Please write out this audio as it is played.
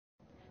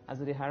As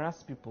they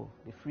harass people,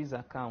 they freeze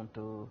account,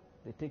 or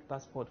they take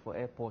passport for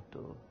airport,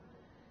 or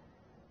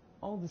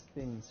all these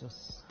things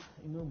just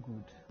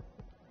good.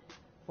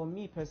 For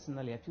me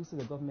personally, I feel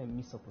the government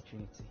missed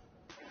opportunity.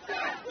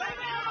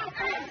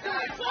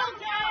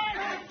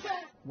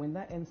 When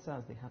that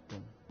ENDSARS they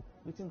happen,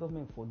 what the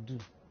government for do?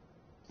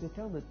 They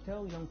tell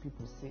young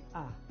people, say,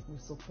 we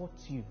support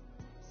you.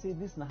 Say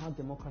this na how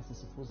democracy is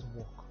supposed to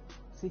work.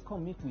 Say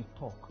come make we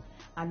talk.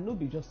 And no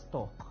be just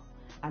talk.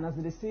 And as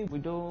they say we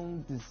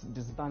don't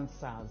disband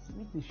SARS,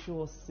 make they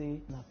show us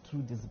say na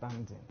true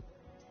disbanding.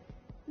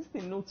 This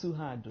thing not too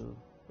hard though,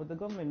 but the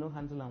government no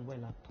handle them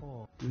well at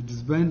all. The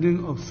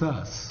disbanding of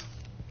SARS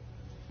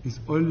is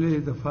only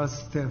the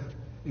first step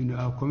in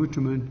our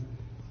commitment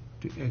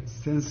to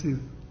extensive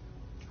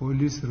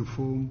police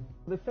reform.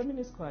 The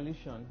feminist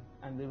coalition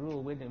and the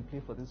role where they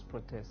play for this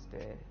protest,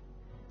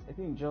 I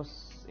think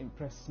just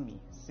impressed me,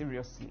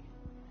 seriously.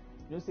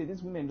 Say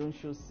these women don't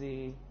show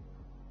say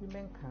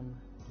women can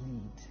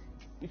lead.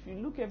 If you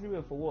look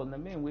everywhere for world, the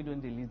men we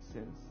don't they lead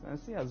since and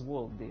see as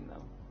world they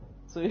now.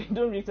 So you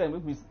don't reach time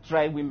make we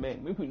try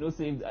women, make we know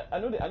say I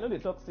know they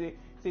talk say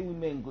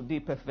women go they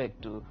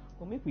perfect too.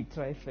 But make we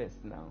try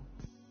first now.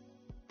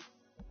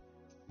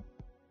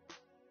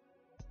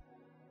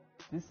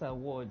 This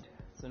award,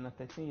 so now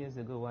 13 years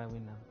ago, why we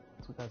now?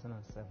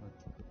 2007.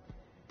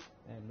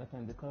 And that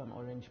time they call an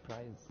Orange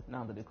Prize.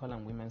 Now that they call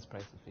an Women's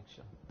Prize of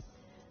Fiction.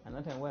 And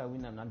that time why I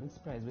win now this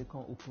prize we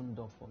can't open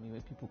door for me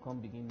where people come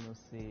begin to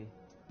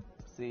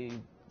say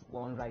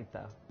one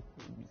writer,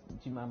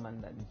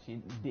 Chimamanda Adichie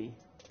day.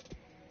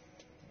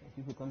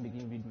 People come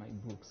begin read my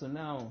book. So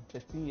now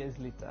 13 years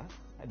later,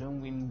 I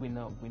don't win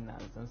winner of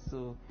winners, and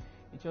so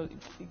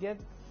it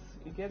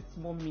gets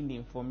more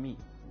meaning for me.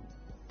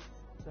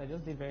 So I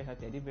just did very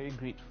happy. I did very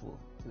grateful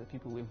to the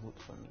people who vote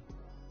for me.